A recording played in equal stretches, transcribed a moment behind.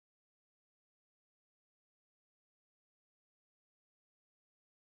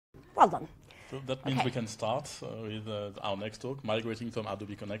Well done. So that means we can start with our next talk, Migrating from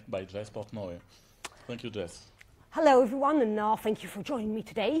Adobe Connect by Jess Portnoy. Thank you, Jess. Hello, everyone, and thank you for joining me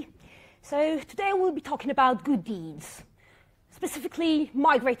today. So today we'll be talking about good deeds, specifically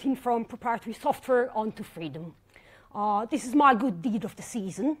migrating from proprietary software onto freedom. This is my good deed of the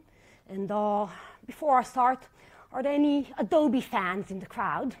season. And before I start, are there any Adobe fans in the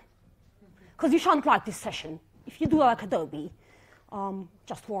crowd? Because you shan't like this session. If you do like Adobe,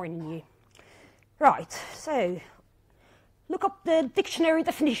 just warning you. Right, so look up the dictionary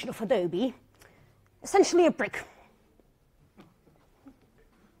definition of Adobe. Essentially a brick.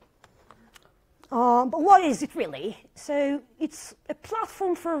 But what is it really? So it's a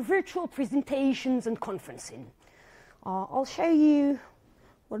platform for virtual presentations and conferencing. I'll show you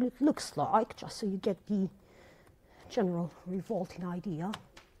what it looks like, just so you get the general revolting idea.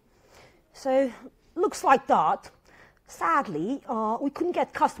 So looks like that. Sadly, we couldn't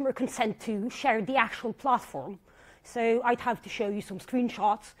get customer consent to share the actual platform, so I'd have to show you some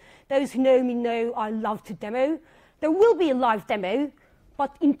screenshots. Those who know me know I love to demo. There will be a live demo,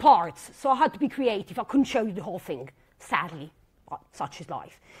 but in parts, so I had to be creative. I couldn't show you the whole thing, sadly, but such is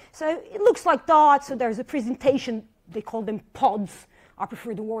life. So it looks like that. So there's a presentation, they call them pods. I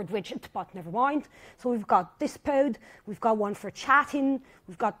prefer the word widget, but never mind. So we've got this pod, we've got one for chatting,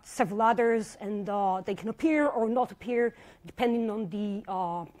 we've got several others, and they can appear or not appear depending on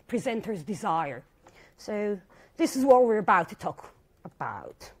the presenter's desire. So this is what we're about to talk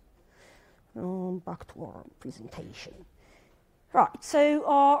about. Back to our presentation. Right,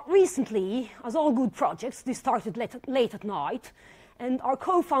 so recently, as all good projects, this started late at night, and our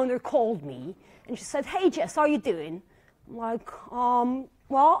co-founder called me, and she said, "Hey Jess, how are you doing?" I'm like,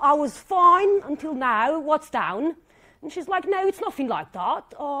 well, I was fine until now, what's down? And she's like, "No, it's nothing like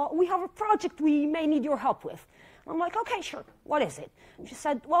that. We have a project we may need your help with." I'm like, "Okay, sure, what is it?" And she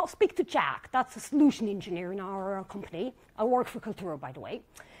said, "Well, speak to Jack, that's a solution engineer in our company. I work for Kaltura, by the way."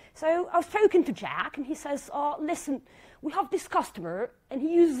 So I've spoken to Jack, and he says, "Listen, we have this customer, and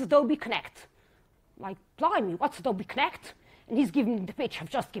he uses Adobe Connect." I'm like, "Blimey, what's Adobe Connect?" And he's giving me the pitch I've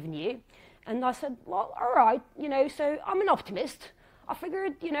just given you. And I said, "Well, all right, so I'm an optimist. I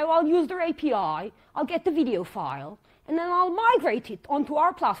figured, I'll use their API, I'll get the video file, and then I'll migrate it onto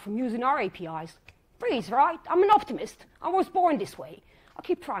our platform using our APIs. Breeze, right? I'm an optimist. I was born this way. I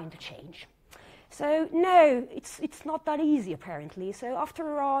keep trying to change." So no, it's not that easy, apparently. So after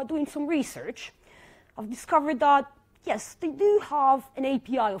doing some research, I've discovered that, yes, they do have an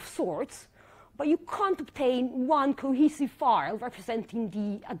API of sorts, but you can't obtain one cohesive file representing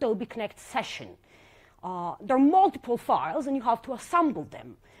the Adobe Connect session. There are multiple files, and you have to assemble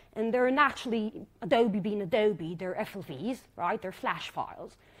them. And they're naturally, Adobe being Adobe, they're FLVs, right? They're Flash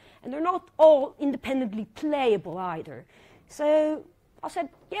files. And they're not all independently playable either. So I said,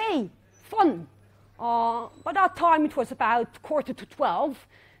 yay, fun. By that time, it was about 11:45,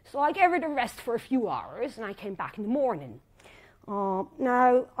 so I gave it a rest for a few hours, and I came back in the morning.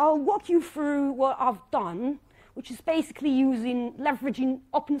 Now, I'll walk you through what I've done, which is basically leveraging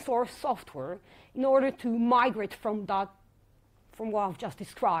open source software in order to migrate from what I've just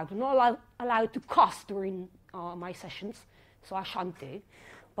described. I'm not allowed to cuss during my sessions, so I shan't do.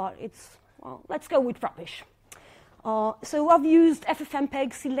 But let's go with rubbish. So I've used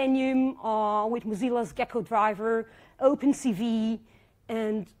FFmpeg, Selenium, with Mozilla's Geckodriver, OpenCV,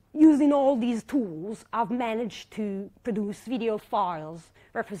 and using all these tools, I've managed to produce video files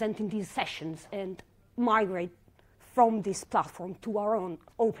representing these sessions and migrate from this platform to our own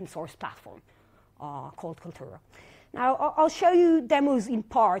open source platform called Kaltura. Now, I'll show you demos in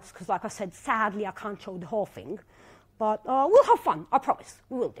parts, because like I said, sadly, I can't show the whole thing. But we'll have fun, I promise,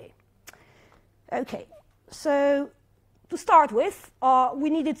 we will do. Okay, so to start with, we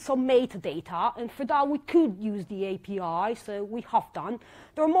needed some metadata, and for that we could use the API, so we have done.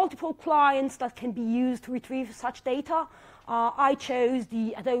 There are multiple clients that can be used to retrieve such data. I chose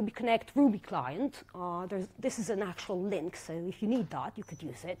the Adobe Connect Ruby client. This is an actual link, so if you need that, you could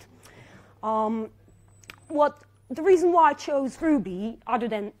use it. The reason why I chose Ruby, other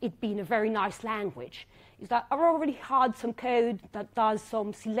than it being a very nice language, is that I've already had some code that does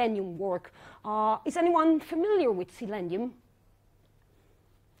some Selenium work. Is anyone familiar with Selenium?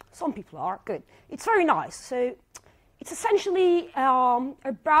 Some people are, good. It's very nice. So it's essentially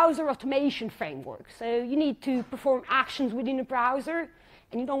a browser automation framework. So you need to perform actions within a browser,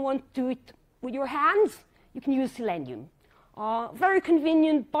 and you don't want to do it with your hands, you can use Selenium. Very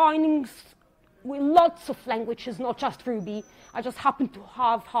convenient bindings with lots of languages, not just Ruby. I just happen to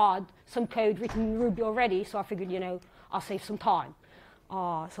have had some code written in Ruby already, so I figured, I'll save some time.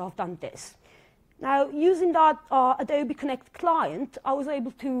 So I've done this. Now, using that Adobe Connect client, I was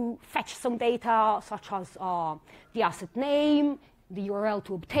able to fetch some data such as the asset name, the URL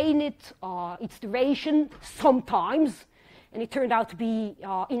to obtain it, its duration, sometimes, and it turned out to be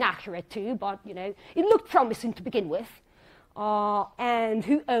inaccurate too, but it looked promising to begin with, and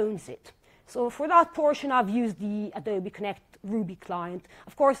who owns it. So for that portion, I've used the Adobe Connect Ruby client.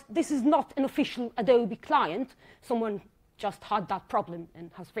 Of course, this is not an official Adobe client. Someone just had that problem and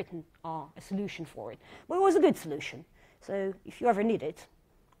has written a solution for it. But it was a good solution. So if you ever need it,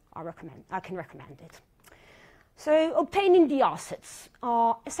 I can recommend it. So obtaining the assets.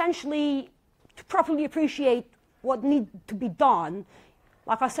 Essentially, to properly appreciate what needs to be done,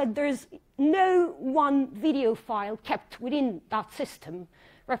 like I said, there's no one video file kept within that system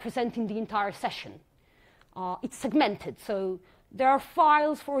representing the entire session. It's segmented, so there are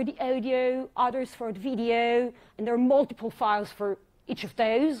files for the audio, others for the video, and there are multiple files for each of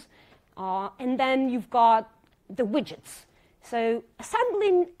those. And then you've got the widgets. So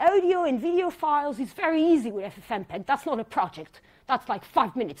assembling audio and video files is very easy with FFmpeg. That's not a project. That's like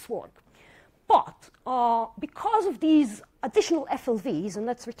 5 minutes work. But because of these additional FLVs, and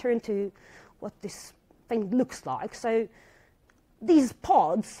let's return to what this thing looks like. So these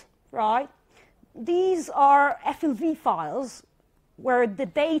pods, right? These are FLV files where the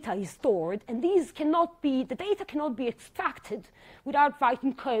data is stored, and the data cannot be extracted without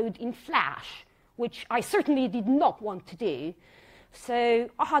writing code in Flash, which I certainly did not want to do. So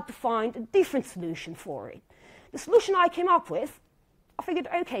I had to find a different solution for it. The solution I came up with, I figured,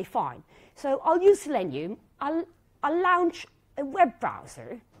 okay, fine. So I'll use Selenium. I'll launch a web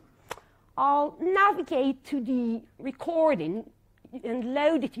browser. I'll navigate to the recording and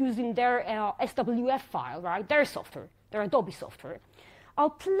load it using their SWF file, right? Their software, their Adobe software. I'll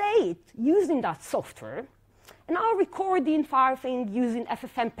play it using that software, and I'll record the entire thing using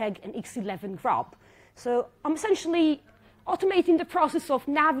FFmpeg and X11 grub. So I'm essentially automating the process of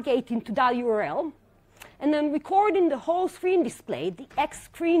navigating to that URL, and then recording the whole screen display, the X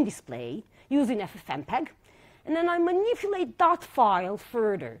screen display, using FFmpeg. And then I manipulate that file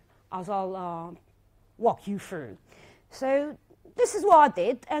further, as I'll walk you through. So this is what I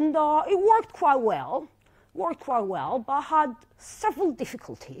did, and it worked quite well. But I had several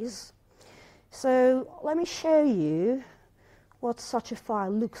difficulties. So let me show you what such a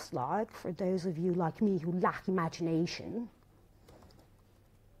file looks like for those of you like me who lack imagination.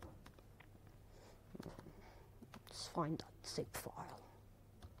 Let's find that zip file.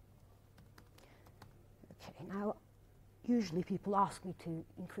 Okay, now usually people ask me to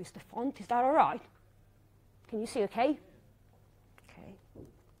increase the font. Is that all right? Can you see okay? Okay.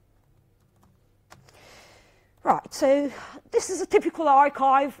 Right, so this is a typical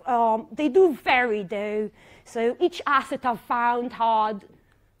archive. They do vary, though. So each asset I've found had,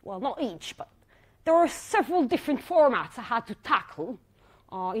 well, not each, but there were several different formats I had to tackle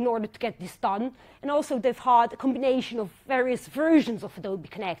in order to get this done. And also they've had a combination of various versions of Adobe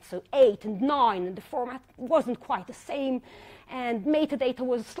Connect, so 8 and 9, and the format wasn't quite the same, and metadata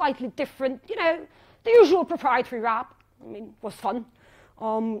was slightly different. The usual proprietary wrap, was fun.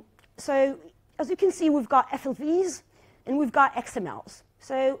 So as you can see, we've got FLVs and we've got XMLs.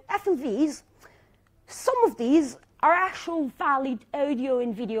 So FLVs, some of these are actual valid audio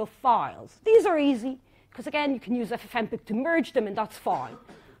and video files. These are easy, because again, you can use FFmpeg to merge them, and that's fine.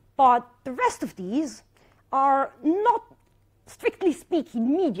 But the rest of these are not, strictly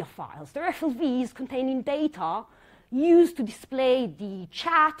speaking, media files. They're FLVs containing data used to display the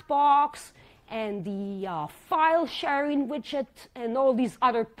chat box and the file sharing widget and all these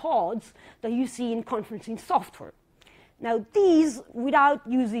other pods that you see in conferencing software. Now these, without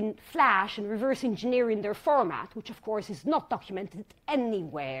using Flash and reverse engineering their format, which of course is not documented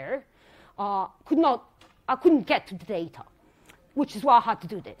anywhere, I couldn't get to the data, which is why I had to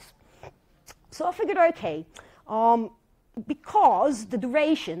do this. So I figured, okay, because the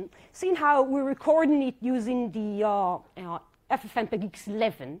duration, seeing how we're recording it using the FFmpeg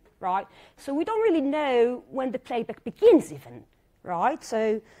X11, right? So we don't really know when the playback begins even, right?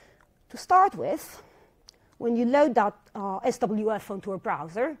 So to start with, when you load that SWF onto a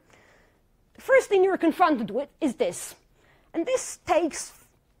browser, the first thing you're confronted with is this. And this takes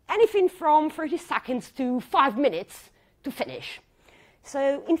anything from 30 seconds to 5 minutes to finish.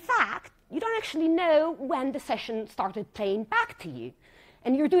 So in fact, you don't actually know when the session started playing back to you.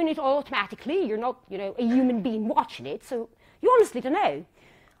 And you're doing it all automatically. You're not, a human being watching it. So you honestly don't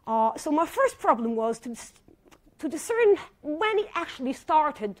know. So my first problem was to discern when it actually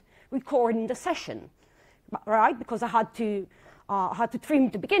started recording the session, right? Because I had to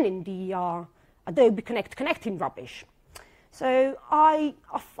trim the beginning, the Adobe Connect connecting rubbish. So I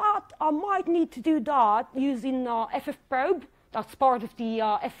thought I might need to do that using FFprobe. That's part of the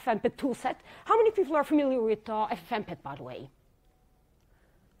FFmpeg toolset. How many people are familiar with FFmpeg, by the way?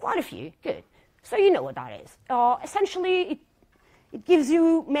 Quite a few, good. So you know what that is. Essentially, it gives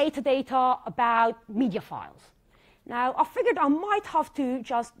you metadata about media files. Now, I figured I might have to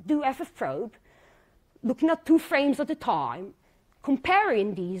just do FFprobe, looking at 2 frames at a time,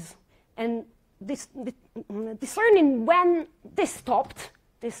 comparing these, and discerning when this stopped,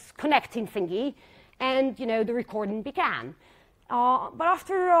 this connecting thingy, and the recording began. But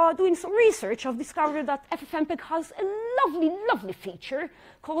after doing some research, I've discovered that FFmpeg has a lovely, lovely feature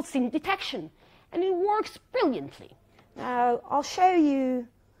called scene detection, and it works brilliantly. Now, I'll show you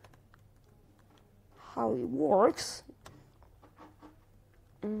how it works.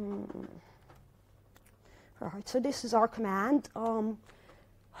 Right, so this is our command.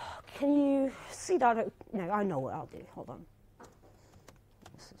 Can you see that? No, I know what I'll do. Hold on.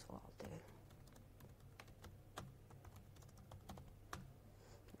 This is what I'll do.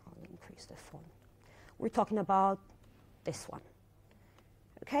 I'll increase the font. We're talking about this one.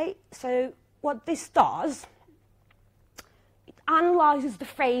 Okay, so what this does, it analyzes the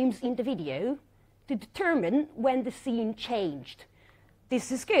frames in the video to determine when the scene changed.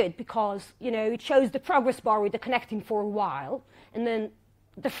 This is good because, it shows the progress bar with the connecting for a while, and then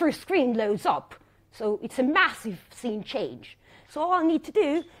the first screen loads up. So it's a massive scene change. So all I need to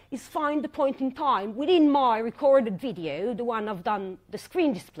do is find the point in time within my recorded video, the one I've done the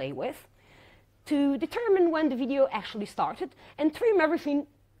screen display with, to determine when the video actually started and trim everything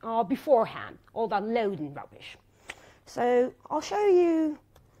beforehand, all that loading rubbish. So I'll show you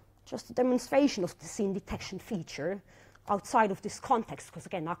just a demonstration of the scene detection feature outside of this context, because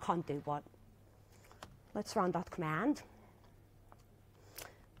again, I can't do what. Let's run that command.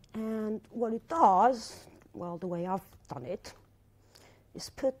 And what it does, well, the way I've done it, is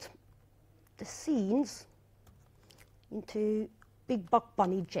put the scenes into Big Buck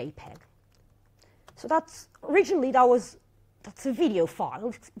Bunny JPEG. So that's a video file.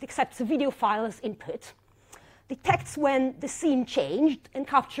 It accepts a video file as input, detects when the scene changed, and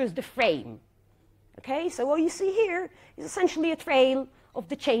captures the frame. Okay, so what you see here is essentially a trail of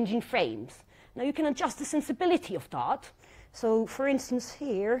the changing frames. Now you can adjust the sensibility of that. So for instance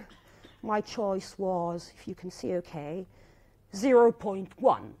here, my choice was, if you can see okay,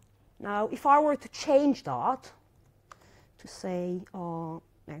 0.1. Now if I were to change that to say, no,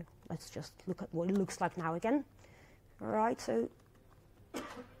 let's just look at what it looks like now again. All right, so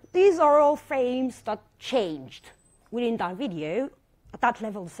these are all frames that changed within that video at that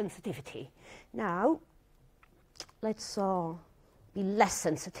level of sensitivity. Now, let's be less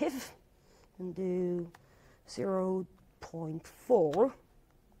sensitive and do 0.4.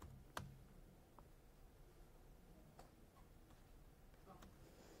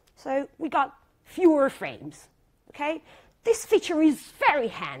 So we got fewer frames, okay? This feature is very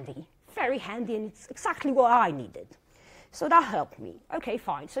handy, and it's exactly what I needed. So that helped me. Okay,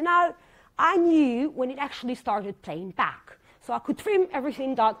 fine. So now I knew when it actually started playing back. So I could trim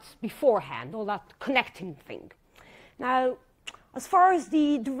everything that's beforehand, all that connecting thing. Now, as far as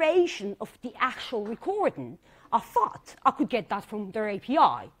the duration of the actual recording, I thought I could get that from their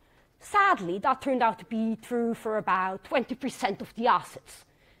API. Sadly, that turned out to be true for about 20% of the assets,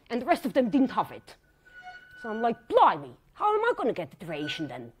 and the rest of them didn't have it. So I'm like, blimey, how am I going to get the duration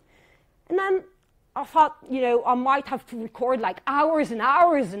then? And then I thought, I might have to record like hours and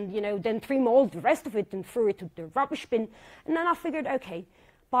hours and, then trim all the rest of it and throw it to the rubbish bin. And then I figured, okay,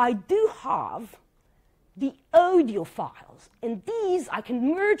 but I do have the audio files, and these I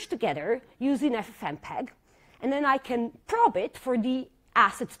can merge together using FFmpeg, and then I can probe it for the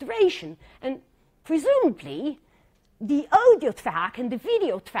asset's duration. And presumably, the audio track and the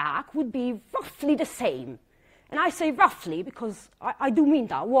video track would be roughly the same. And I say roughly because I do mean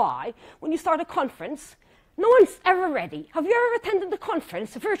that. Why? When you start a conference, no one's ever ready. Have you ever attended a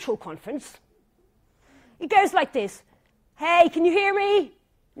conference, a virtual conference? It goes like this. Hey, can you hear me?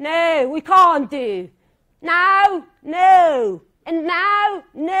 No, we can't do. Now? No. And now?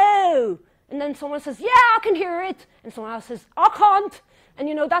 No. And then someone says, yeah, I can hear it. And someone else says, I can't.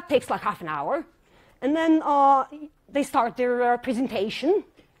 And that takes like half an hour. And then they start their presentation.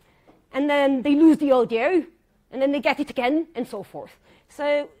 And then they lose the audio. And then they get it again, and so forth.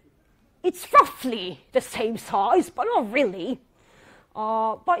 So it's roughly the same size, but not really.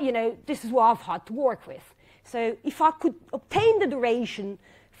 But, this is what I've had to work with. So if I could obtain the duration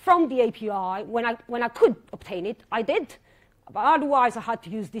from the API, when I could obtain it, I did. But otherwise, I had to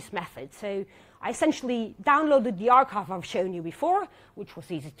use this method. So I essentially downloaded the archive I've shown you before, which was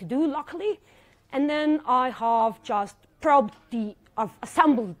easy to do, luckily. And then I have just I've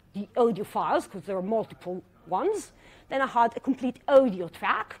assembled the audio files, because there are multiple ones. Then I had a complete audio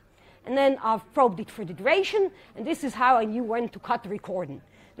track. And then I've probed it for the duration, and this is how I knew when to cut the recording.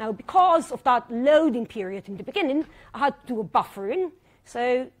 Now, because of that loading period in the beginning, I had to do a buffering.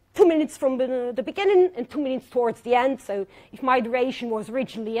 So 2 minutes from the beginning and 2 minutes towards the end. So if my duration was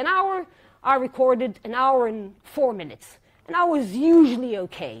originally an hour, I recorded an hour and 4 minutes. And that was usually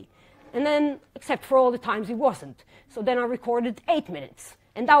okay. And then, except for all the times it wasn't. So then I recorded 8 minutes,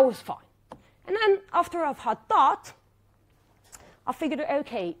 and that was fine. And then after I've had that, I figured,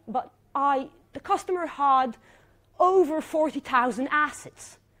 okay, but the customer had over 40,000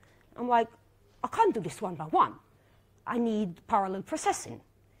 assets. I'm like, I can't do this one by one. I need parallel processing.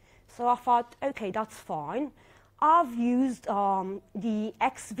 So I thought, okay, that's fine. I've used the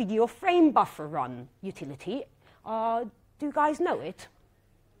Xvideo frame buffer run utility. Do you guys know it?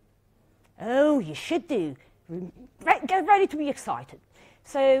 Oh, you should do. Get ready to be excited.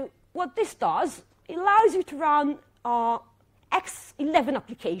 So what this does, it allows you to run X11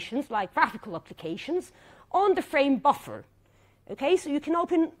 applications, like graphical applications, on the frame buffer. Okay, so you can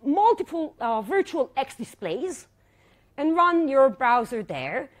open multiple virtual X displays and run your browser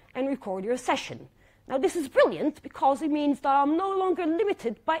there and record your session. Now, this is brilliant because it means that I'm no longer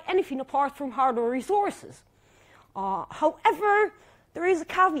limited by anything apart from hardware resources. However, there is a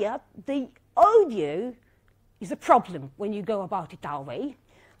caveat. The audio is a problem when you go about it that way.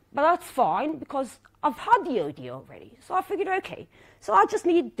 But that's fine, because I've had the audio already. So I figured, okay, so I just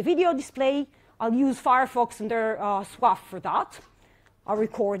need the video display. I'll use Firefox and their SWAF for that. I'll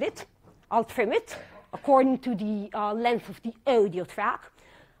record it. I'll trim it according to the length of the audio track.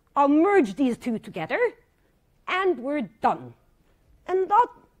 I'll merge these two together, and we're done. And that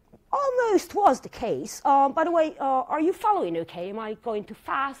almost was the case. By the way, are you following okay? Am I going too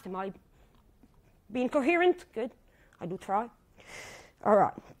fast? Am I being coherent? Good. I do try. All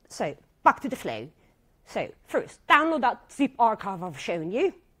right. So back to the flow. So first, download that zip archive I've shown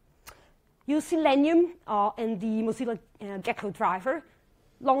you. Use Selenium and the Mozilla Geckodriver.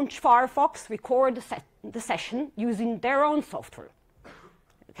 Launch Firefox, record the session using their own software.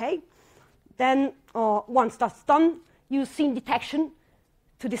 Okay? Then once that's done, use scene detection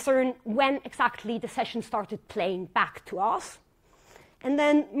to discern when exactly the session started playing back to us. And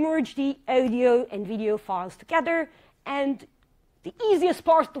then merge the audio and video files together, and the easiest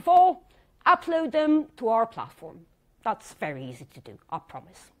part of all, upload them to our platform. That's very easy to do, I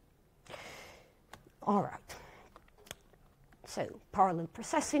promise. All right. So parallel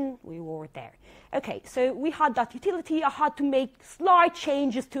processing, we were there. Okay, so we had that utility. I had to make slight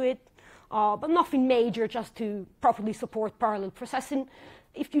changes to it, but nothing major, just to properly support parallel processing.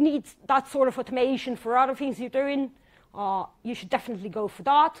 If you need that sort of automation for other things you're doing, you should definitely go for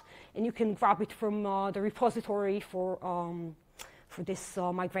that. And you can grab it from the repository for this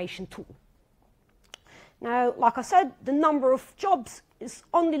migration tool. Now, like I said, the number of jobs is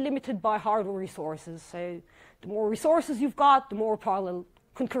only limited by hardware resources. So the more resources you've got, the more parallel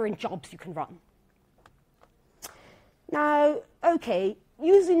concurrent jobs you can run. Now, okay,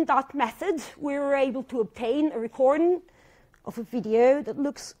 using that method, we were able to obtain a recording of a video that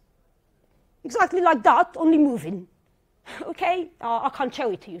looks exactly like that, only moving. Okay, I can't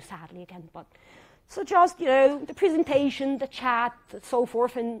show it to you, sadly, again, but so just, you know, the presentation, the chat, and so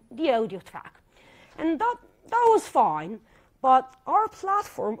forth, and the audio track. And that was fine, but our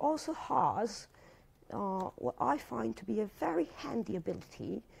platform also has what I find to be a very handy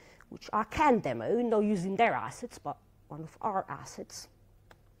ability, which I can demo, not using their assets, but one of our assets.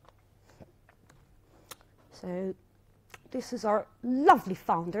 So this is our lovely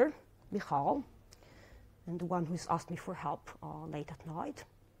founder, Michal, and the one who's asked me for help late at night.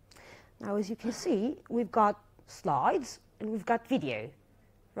 Now, as you can see, we've got slides and we've got video,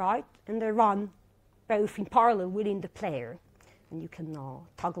 right? And they run both in parallel within the player. And you can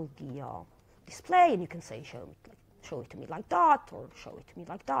toggle the display, and you can say, show it to me like that, or show it to me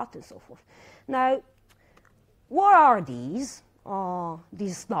like that, and so forth. Now, what are these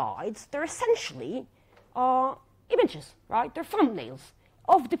slides? They're essentially images, right? They're thumbnails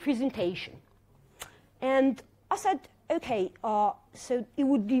of the presentation. And I said, okay, so it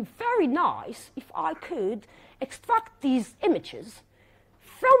would be very nice if I could extract these images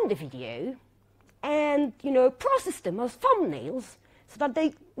from the video and, you know, process them as thumbnails so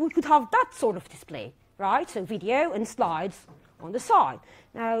that we could have that sort of display, right? So video and slides on the side.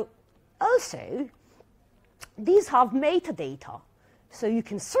 Now, also, these have metadata, so you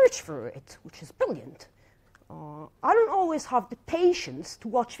can search for it, which is brilliant. I don't always have the patience to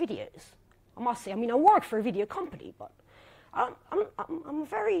watch videos, I must say. I mean, I work for a video company, but I'm a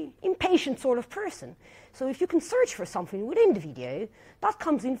very impatient sort of person. So if you can search for something within the video, that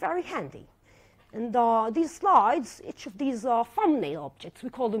comes in very handy. And these slides, each of these thumbnail objects, we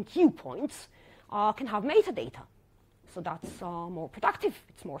call them cue points, can have metadata. So that's more productive,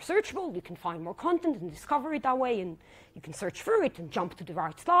 it's more searchable, you can find more content and discover it that way, and you can search through it and jump to the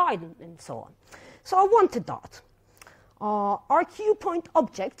right slide and so on. So I wanted that. Our cue point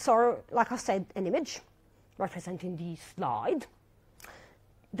objects are, like I said, an image representing the slide,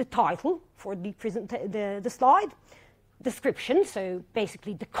 the title for the slide, description, so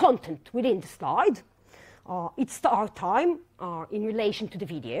basically the content within the slide, its start time in relation to the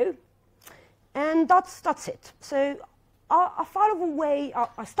video, and that's it. So I thought of a way,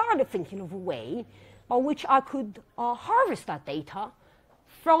 I started thinking of a way by which I could harvest that data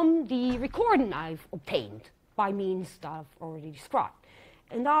from the recording I've obtained by means that I've already described.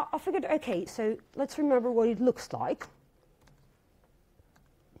 And I figured, okay, so let's remember what it looks like.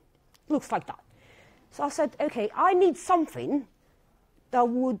 Looks like that. So I said, okay, I need something that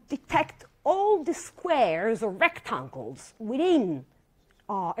would detect all the squares or rectangles within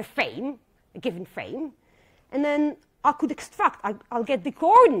a frame, a given frame, and then I could extract, I'll get the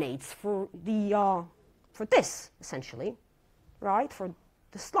coordinates for this, essentially, right, for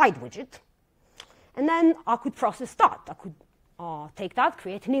the slide widget. And then I could process that. I could take that,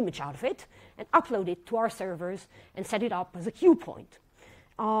 create an image out of it, and upload it to our servers and set it up as a cue point.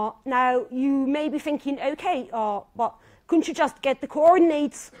 Now, you may be thinking, okay, but couldn't you just get the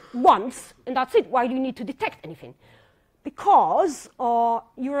coordinates once, and that's it? Why do you need to detect anything? Because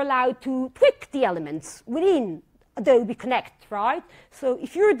you're allowed to tweak the elements within Adobe Connect, right? So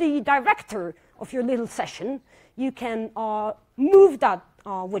if you're the director of your little session, you can move that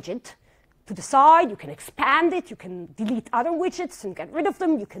widget to the side, you can expand it, you can delete other widgets and get rid of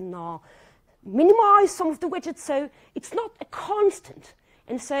them, you can minimize some of the widgets, so it's not a constant.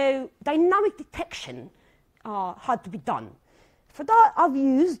 And so dynamic detection had to be done. For that, I've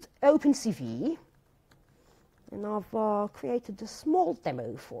used OpenCV, and I've created a small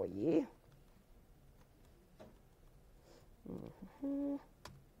demo for you.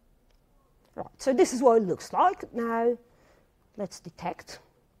 Right, so this is what it looks like. Now, let's detect.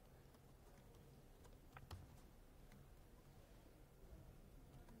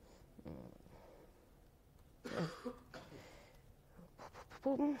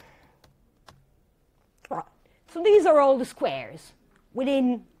 Right, so these are all the squares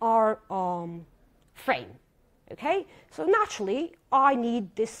within our frame, okay? So naturally, I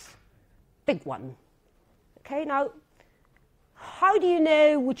need this big one, okay? Now, how do you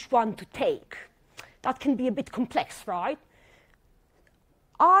know which one to take? That can be a bit complex, right?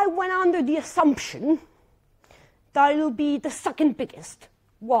 I went under the assumption that it'll be the second biggest.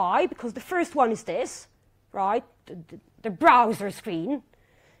 Why? Because the first one is this, right? The browser screen.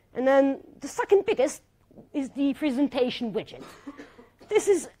 And then the second biggest is the presentation widget. This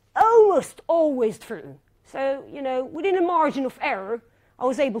is almost always true. So, you know, within a margin of error, I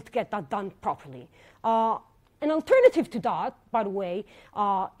was able to get that done properly. An alternative to that, by the way,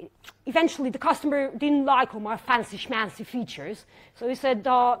 eventually the customer didn't like all my fancy schmancy features. So he said,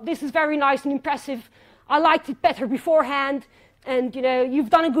 this is very nice and impressive. I liked it better beforehand. And, you know,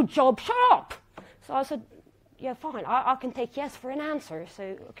 you've done a good job. Shut up. So I said, yeah, fine. I can take yes for an answer.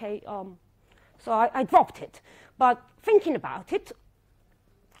 So, okay. So I dropped it. But thinking about it,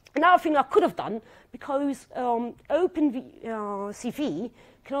 another thing I could have done, because OpenCV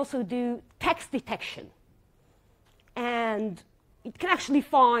can also do text detection. And it can actually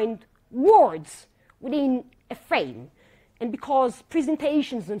find words within a frame. And because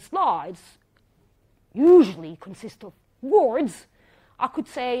presentations and slides usually consist of words, I could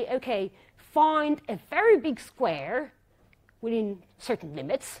say, okay, find a very big square within certain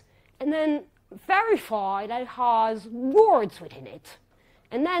limits, and then verify that it has words within it.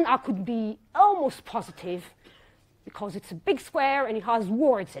 And then I could be almost positive, because it's a big square and it has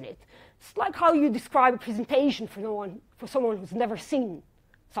words in it. It's like how you describe a presentation for someone who's never seen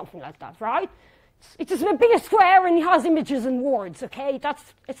something like that, right? It's a bigger square and it has images and words, okay?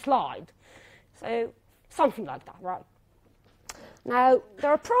 That's a slide. So something like that, right? Now, there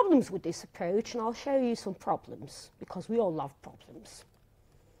are problems with this approach, and I'll show you some problems, because we all love problems.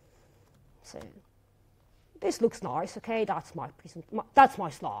 So this looks nice, okay? That's my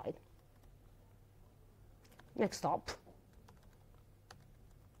slide. Next up.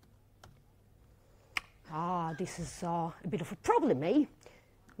 This is a bit of a problem, eh? I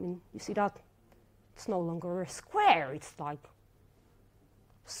mean, you see that? It's no longer a square, it's like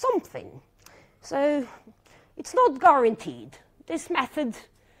something. So it's not guaranteed. This method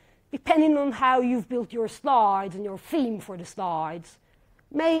depending on how you've built your slides and your theme for the slides,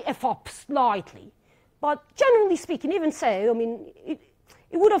 may F up slightly. But generally speaking, even so, I mean, it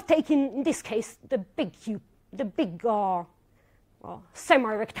would have taken, in this case, the big cube, the big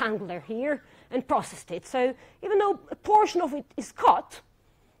semi-rectangular here, and processed it. So even though a portion of it is cut,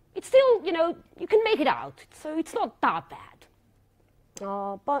 it's still, you know, you can make it out. So it's not that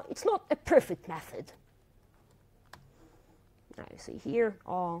bad. But it's not a perfect method. Now you see here,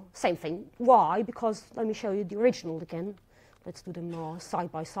 same thing. Why? Because let me show you the original again. Let's do them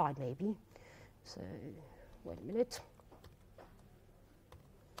side by side, maybe. So wait a minute.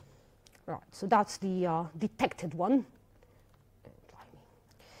 Right, so that's the detected one.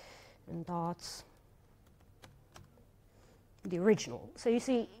 And that's the original. So you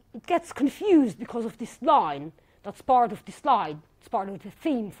see, it gets confused because of this line. That's part of the slide. It's part of the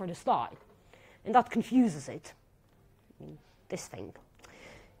theme for the slide. And that confuses it. I mean, this thing.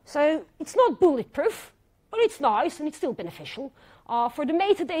 So it's not bulletproof, but it's nice and it's still beneficial. For the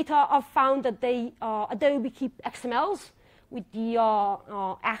metadata, I've found that they Adobe keep XMLs with the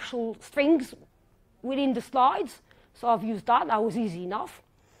actual strings within the slides. So I've used that. That was easy enough.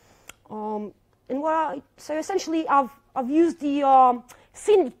 So essentially, I've used the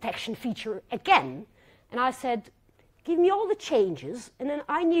scene detection feature again, and I said, give me all the changes, and then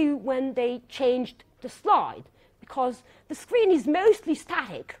I knew when they changed the slide, because the screen is mostly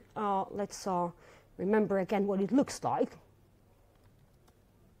static. Let's remember again what it looks like.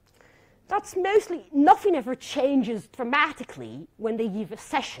 That's mostly, nothing ever changes dramatically when they give a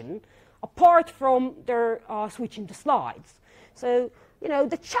session, apart from their switching the slides. So, you know,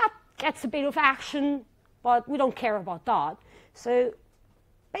 the chat gets a bit of action, but we don't care about that. So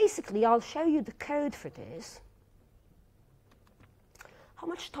basically, I'll show you the code for this. How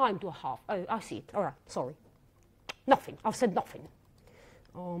much time do I have? Oh, I see it. All right, sorry. Nothing. I've said nothing.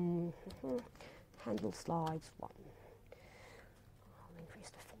 Handle slides 1. I'll increase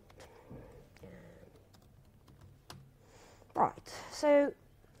the font. Right, so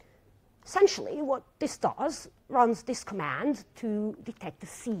essentially what this does, runs this command to detect the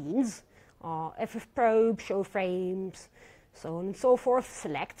scenes, FFprobe, show frames, so on and so forth,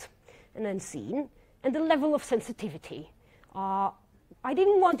 select, and then scene, and the level of sensitivity. I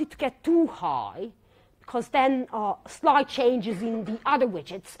didn't want it to get too high, because then slide changes in the other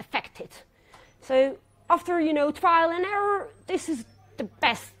widgets affect it. So after, you know, trial and error, this is the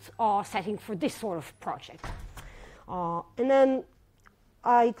best setting for this sort of project. And then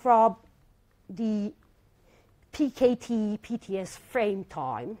I grab the PKT PTS frame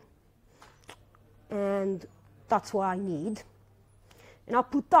time, and that's what I need. And I'll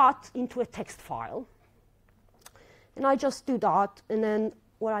put that into a text file. And I just do that, and then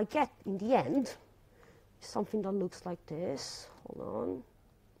what I get in the end is something that looks like this. Hold on.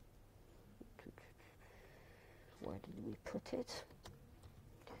 Where did we put it?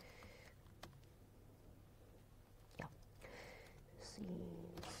 Yeah.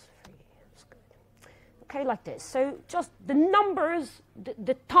 Scenes free, that's good. Okay, like this. So just the numbers,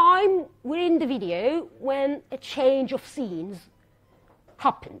 the time within the video when a change of scenes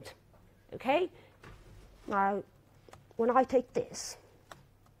happened. Okay? Now, when I take this,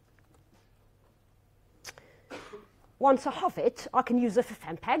 once I have it, I can use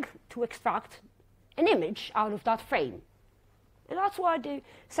FFmpeg to extract an image out of that frame. And that's what I do,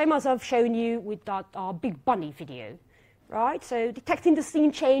 same as I've shown you with that Big Bunny video, right? So detecting the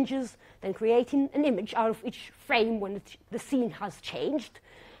scene changes, then creating an image out of each frame when the scene has changed.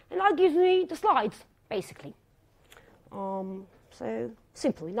 And that gives me the slides, basically. So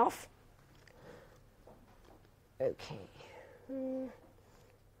simple enough. Okay.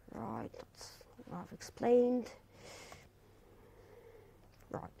 Right, that's what I've explained.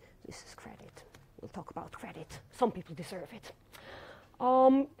 Right, this is credit. We'll talk about credit. Some people deserve it.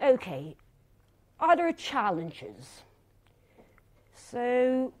 Okay, other challenges.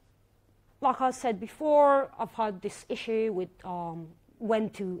 So, like I said before, I've had this issue with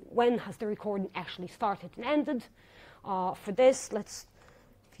when has the recording actually started and ended. For this, let's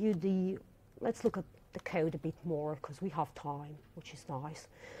look at the code a bit more, because we have time, which is nice.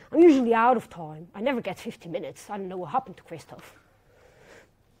 I'm usually out of time. I never get 50 minutes. I don't know what happened to Christoph.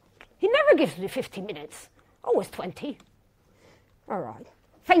 He never gives me 50 minutes. Always 20. All right.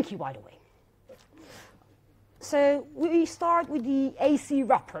 Thank you, by the way. So we start with the AC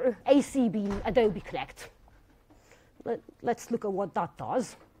wrapper, AC being Adobe Connect. Let's look at what that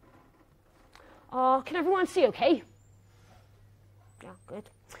does. Can everyone see okay? Yeah, good.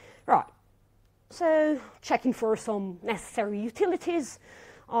 Right. So checking for some necessary utilities,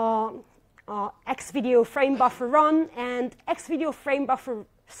 XVideo frame buffer run and XVideo frame buffer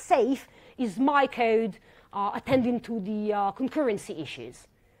safe is my code attending to the concurrency issues.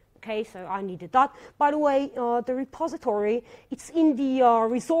 Okay, so I needed that. By the way, the repository, it's in the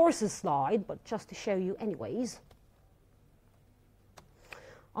resources slide, but just to show you anyways.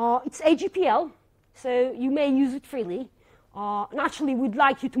 It's AGPL, so you may use it freely. Naturally, we'd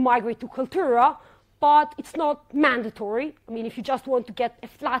like you to migrate to Kaltura, but it's not mandatory. I mean, if you just want to get a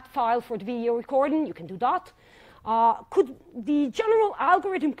flat file for the video recording, you can do that. The general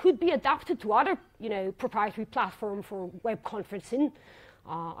algorithm could be adapted to other, proprietary platform for web conferencing.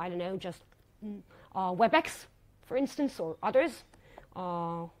 I don't know, just WebEx, for instance, or others,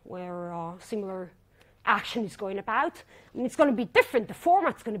 where similar action is going about. I mean, it's going to be different, the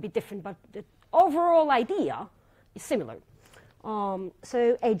format's going to be different, but the overall idea is similar.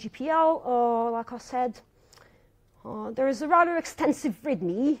 So AGPL, like I said, there is a rather extensive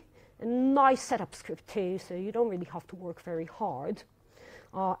README, a nice setup script too, so you don't really have to work very hard.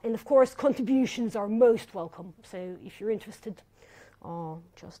 And of course, contributions are most welcome, so if you're interested,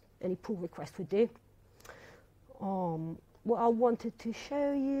 just any pull request would do. What I wanted to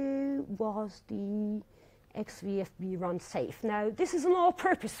show you was the XVFB run safe. Now, this is an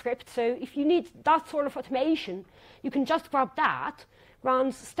all-purpose script, so if you need that sort of automation, you can just grab that.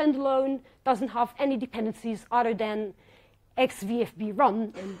 Runs standalone, doesn't have any dependencies other than XVFB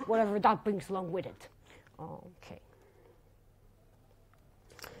run and whatever that brings along with it. Okay.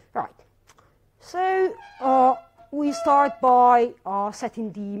 Right. So we start by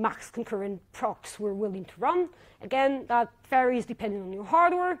setting the max concurrent procs we're willing to run. Again, that varies depending on your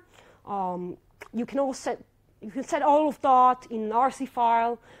hardware. You can set all of that in an RC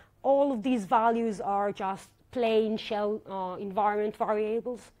file. All of these values are just plain shell environment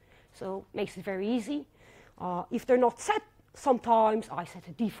variables, so it makes it very easy. If they're not set, sometimes I set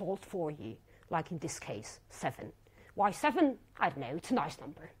a default for you, like in this case, 7. Why 7? I don't know, it's a nice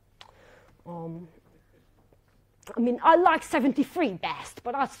number. I mean, I like 73 best,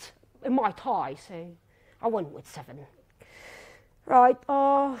 but that's a mite high, so I went with 7. Right,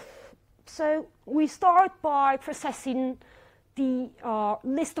 so we start by processing the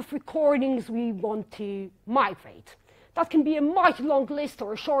list of recordings we want to migrate. That can be a mighty long list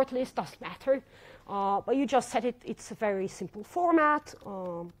or a short list, doesn't matter. But you just set it, it's a very simple format.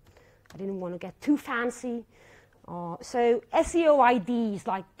 I didn't want to get too fancy. So SEO IDs,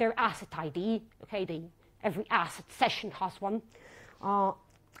 like their asset ID, okay, every asset session has one.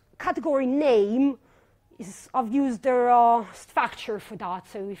 Category name is, I've used their structure for that.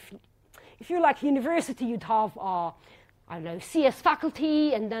 So if you're like university, you'd have, I don't know, CS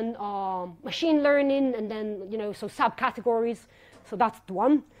faculty, and then machine learning, and then, so subcategories. So that's the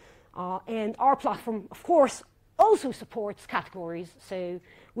one. And our platform, of course, also supports categories. So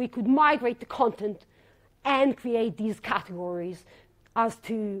we could migrate the content and create these categories as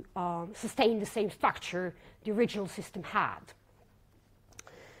to sustain the same structure the original system had.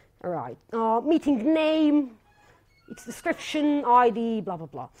 All right, meeting name, its description, ID, blah, blah,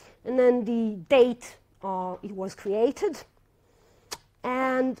 blah. And then the date it was created,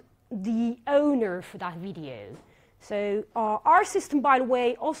 and the owner for that video. So our system, by the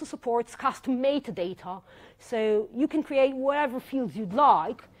way, also supports custom metadata, so you can create whatever fields you'd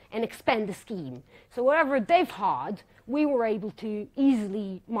like and expand the scheme. So whatever they've had, we were able to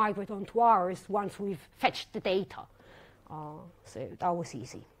easily migrate onto ours once we've fetched the data. So that was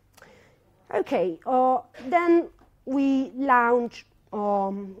easy. Okay, then we launch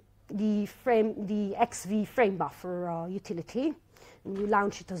the XV frame buffer utility. And we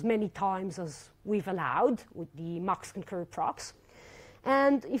launch it as many times as we've allowed with the max concur procs.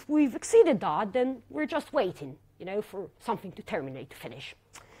 And if we've exceeded that, then we're just waiting, for something to terminate, to finish.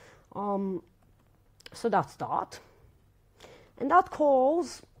 So that's that. And that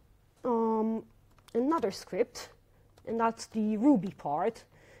calls another script, and that's the Ruby part.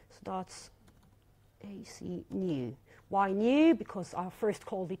 So that's AC new. Why new? Because I first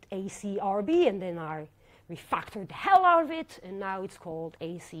called it ACRB, and then I refactored the hell out of it, and now it's called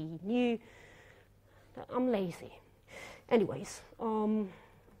AC new. I'm lazy. Anyways,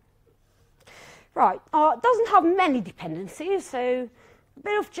 right, doesn't have many dependencies, so a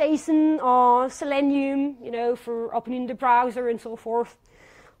bit of JSON, Selenium, for opening the browser and so forth.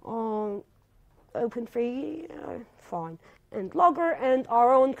 Open-free, fine. And Logger, and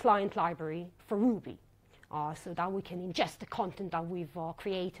our own client library for Ruby, so that we can ingest the content that we've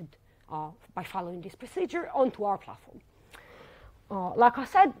created by following this procedure onto our platform. Like I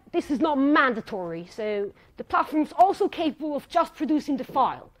said, this is not mandatory, so the platform is also capable of just producing the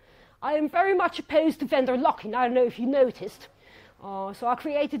file. I am very much opposed to vendor lock-in. I don't know if you noticed. So I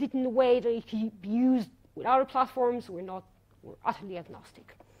created it in a way that it can be used with other platforms. We're not We're utterly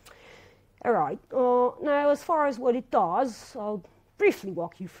agnostic. All right, now as far as what it does, I'll briefly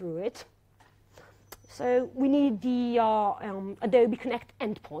walk you through it. So we need the Adobe Connect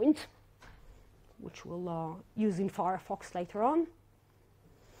endpoint, which we'll use in Firefox later on.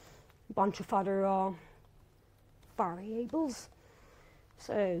 A bunch of other variables.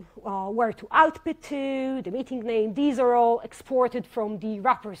 So where to output to, the meeting name, these are all exported from the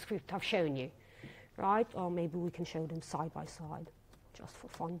wrapper script I've shown you, right? Or maybe we can show them side by side, just for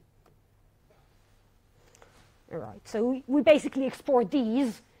fun. All right, so we basically export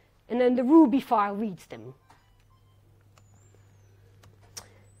these, and then the Ruby file reads them.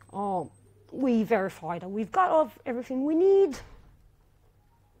 We verify that we've got everything we need.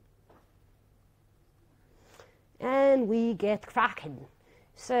 And we get cracking.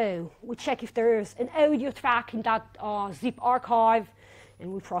 So we check if there's an audio track in that zip archive,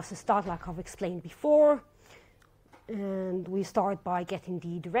 and we process that like I've explained before. And we start by getting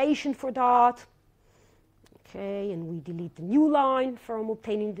the duration for that. Okay, and we delete the new line from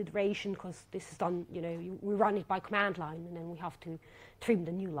obtaining the duration, because this is done, we run it by command line, and then we have to trim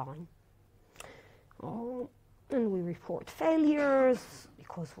the new line. And we report failures,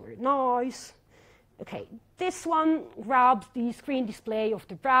 because we're nice. Okay, this one grabs the screen display of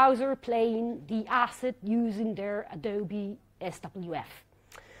the browser playing the asset using their Adobe SWF.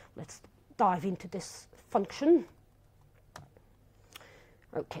 Let's dive into this function.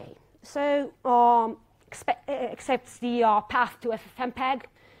 Okay, so accepts the path to FFmpeg.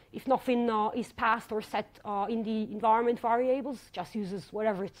 If nothing is passed or set in the environment variables, just uses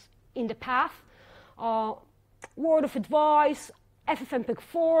whatever it's in the path. Word of advice, FFmpeg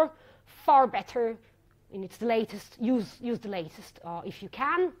 4, far better, and it's the latest. Use the latest if you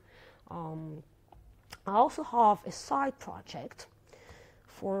can. I also have a side project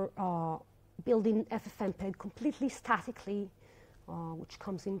for building FFmpeg completely statically, which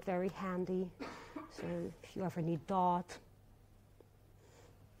comes in very handy. So if you ever need that,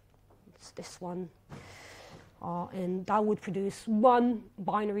 it's this one. And that would produce one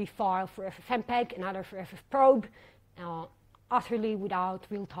binary file for FFmpeg, another for FFprobe, utterly without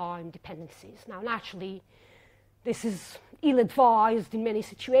real-time dependencies. Now, naturally, this is ill-advised in many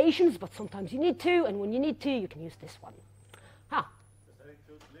situations, but sometimes you need to, and when you need to, you can use this one. Does that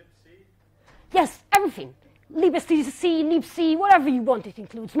include libc? Yes, everything. libc, libc, whatever you want it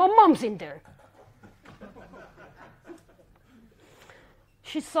includes. My mom's in there.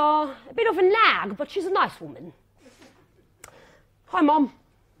 She's a bit of a nag, but she's a nice woman. Hi, Mom.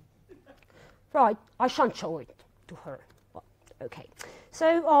 Right, I shan't show it to her. But, okay.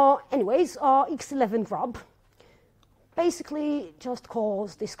 So, anyways, x11 grub basically just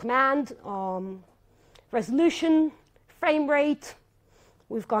calls this command, resolution, frame rate.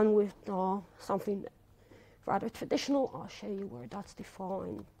 We've gone with something rather traditional. I'll show you where that's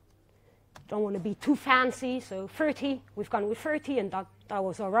defined. Don't want to be too fancy, so 30. We've gone with 30, and that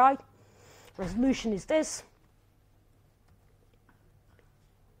was all right. Resolution is this.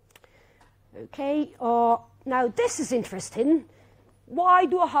 Okay, now this is interesting. Why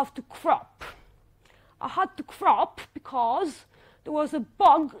do I have to crop? I had to crop because there was a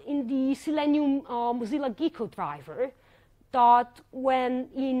bug in the Selenium Mozilla Geckodriver that when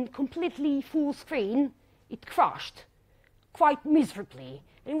in completely full screen, it crashed quite miserably.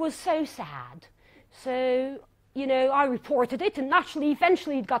 And it was so sad. So, I reported it, and naturally,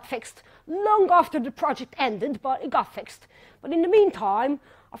 eventually it got fixed long after the project ended, but it got fixed. But in the meantime,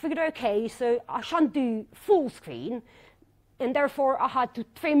 I figured, okay, so I shan't do full screen, and therefore I had to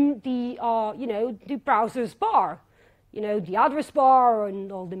trim the, the browser's bar, the address bar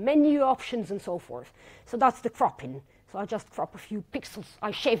and all the menu options and so forth. So that's the cropping. So I just crop a few pixels. I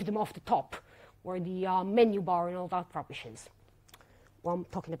shaved them off the top, where the menu bar and all that rubbish is. What I'm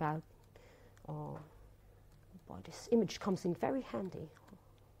talking about. Boy, this image comes in very handy.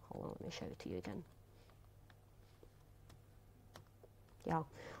 Hold on, let me show it to you again. Yeah,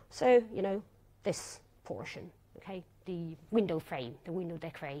 so, this portion, okay, the window frame, the window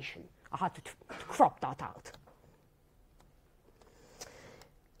decoration. I had to crop that out.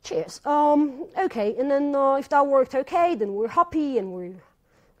 Cheers. Okay, and then if that worked okay, then we're happy and we're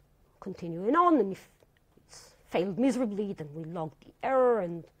continuing on, and if it's failed miserably, then we log the error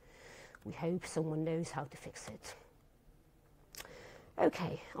and we hope someone knows how to fix it.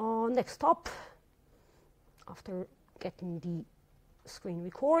 Okay, next up, after getting the screen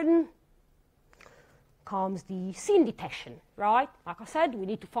recording, comes the scene detection, right? Like I said, we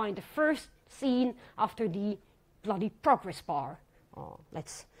need to find the first scene after the bloody progress bar.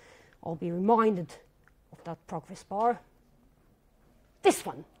 Let's all be reminded of that progress bar. This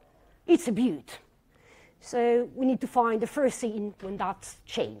one, it's a beaut. So we need to find the first scene when that's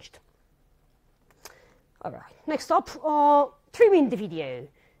changed. All right, next up, trim in the video.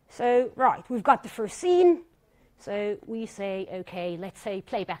 So, right, we've got the first scene. So we say, okay, let's say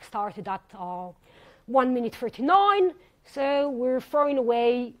playback started at 1 minute 39. So we're throwing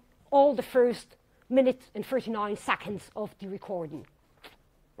away all the first minute and 39 seconds of the recording.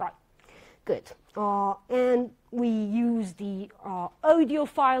 Right, good. And we use the audio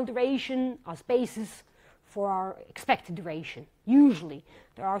file duration as basis for our expected duration. Usually,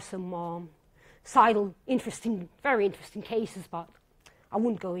 there are some sidle very interesting cases, but I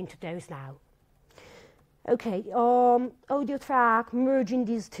won't go into those now. Okay, audio track, merging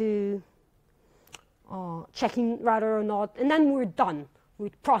these two, checking whether or not, and then we're done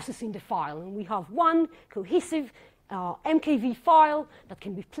with processing the file. And we have one cohesive MKV file that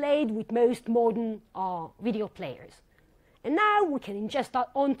can be played with most modern video players. And now we can ingest that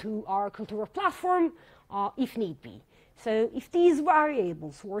onto our Kaltura platform if need be. So if these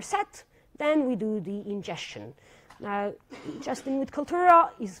variables were set, then we do the ingestion. Now, ingesting with Kaltura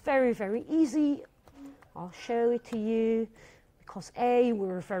is very, very easy. I'll show it to you because A,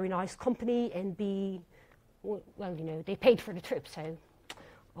 we're a very nice company, and B, well, you know, they paid for the trip, so,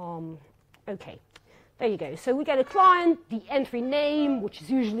 okay. There you go. So we get a client, the entry name, which is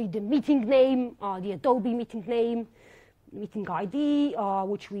usually the meeting name, the Adobe meeting name, meeting ID,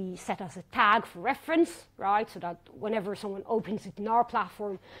 which we set as a tag for reference, right? So that whenever someone opens it in our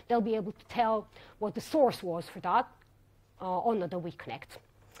platform, they'll be able to tell what the source was for that on Adobe Connect.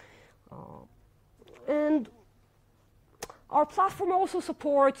 And our platform also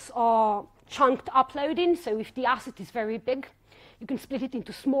supports chunked uploading. So if the asset is very big, you can split it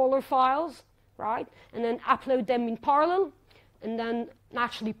into smaller files, right? And then upload them in parallel. And then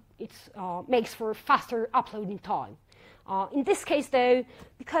naturally, it makes for faster uploading time. In this case, though,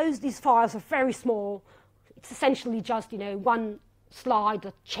 because these files are very small, it's essentially just, you know, one slide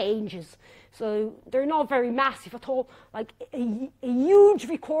that changes. So they're not very massive at all. Like a huge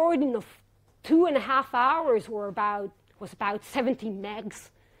recording of 2.5 hours was about 17 megs.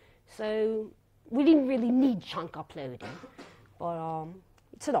 So we didn't really need chunk uploading, but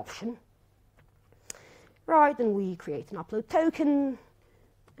it's an option. Right, and we create an upload token,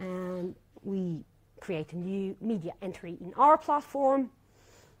 and we create a new media entry in our platform,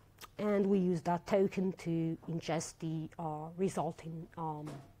 and we use that token to ingest the resulting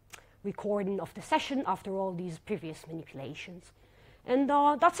recording of the session after all these previous manipulations. And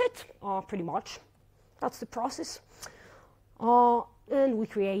that's it, pretty much. That's the process. And we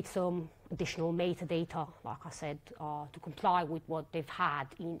create some additional metadata, like I said, to comply with what they've had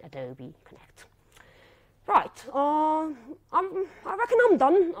in Adobe Connect. Right, I reckon I'm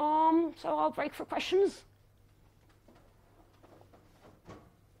done, so I'll break for questions.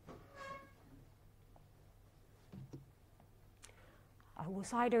 I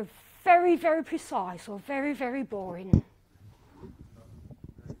was either very, very precise or very, very boring.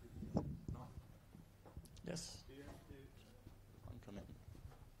 Yes. I'm coming.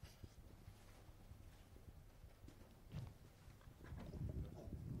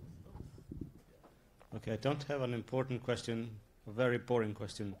 Okay, I don't have an important question, a very boring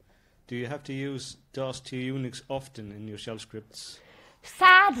question. Do you have to use DOS to Unix often in your shell scripts?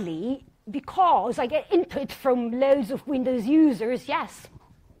 Sadly, because I get input from loads of Windows users, yes.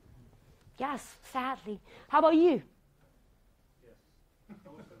 Yes, sadly. How about you? Yes.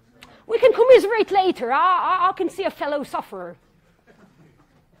 We can commiserate later. I can see a fellow sufferer.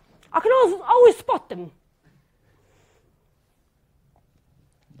 I can always spot them.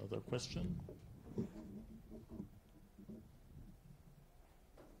 Another question?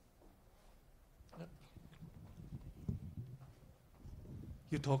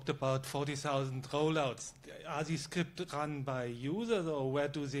 You talked about 40,000 rollouts. Are these scripts run by users, or where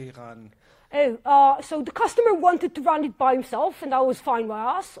do they run? Oh, so the customer wanted to run it by himself, and that was fine by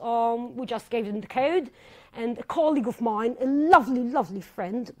us. We just gave them the code. And a colleague of mine, a lovely, lovely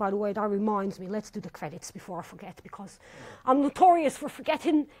friend, by the way, that reminds me, let's do the credits before I forget, because I'm notorious for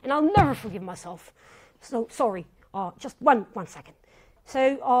forgetting, and I'll never forgive myself. So, sorry, just one second.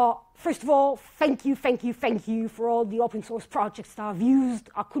 So, first of all, thank you for all the open source projects that I've used.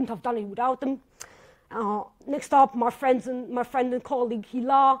 I couldn't have done it without them. Next up, my friend and colleague,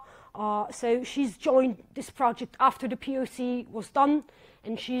 Hila. So she's joined this project after the POC was done,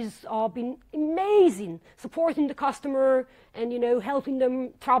 and she's been amazing, supporting the customer and, you know, helping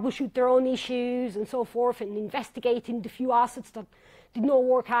them troubleshoot their own issues and so forth, and investigating the few assets that did not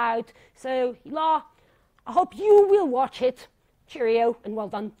work out. So, Hila, I hope you will watch it. Cheerio, and well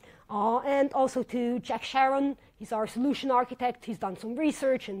done. And also to Jack Sharon, he's our solution architect. He's done some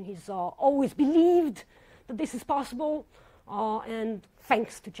research, and he's always believed that this is possible, and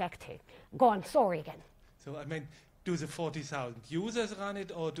thanks to Jack too. Go on, sorry again. So I mean, do the 40,000 users run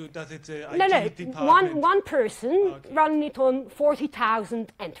it, or does it the No, IT department? one person running it on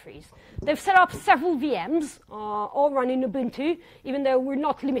 40,000 entries. They've set up several VMs, all running Ubuntu, even though we're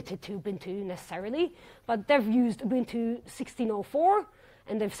not limited to Ubuntu necessarily, but they've used Ubuntu 16.04,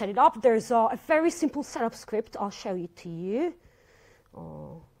 and they've set it up. There's a very simple setup script. I'll show it to you.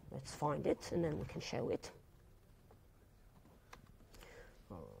 Let's find it, and then we can show it.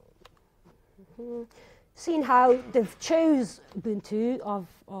 Seeing how they've chose Ubuntu,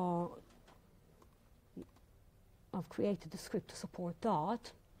 I've created a script to support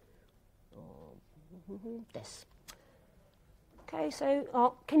that. This. Okay,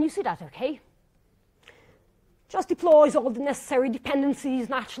 so can you see that okay? Just deploys all the necessary dependencies.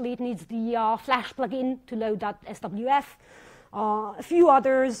 Naturally, it needs the Flash plugin to load that SWF. A few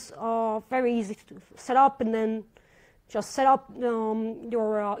others are very easy to set up, and then just set up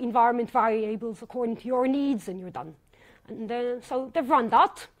your environment variables according to your needs, and you're done. And then, so they've run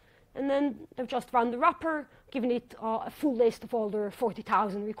that, and then they've just run the wrapper, given it a full list of all their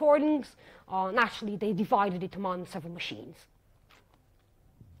 40,000 recordings. Naturally, they divided it among several machines.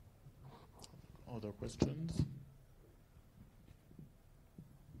 Other questions?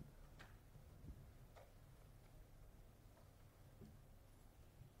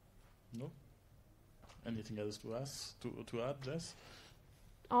 No? Anything else to add, Jess?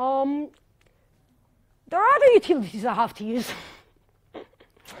 There are other utilities I have to use.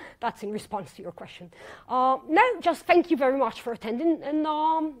 That's in response to your question. No, just thank you very much for attending, and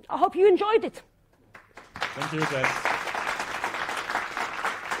I hope you enjoyed it. Thank you, Jess.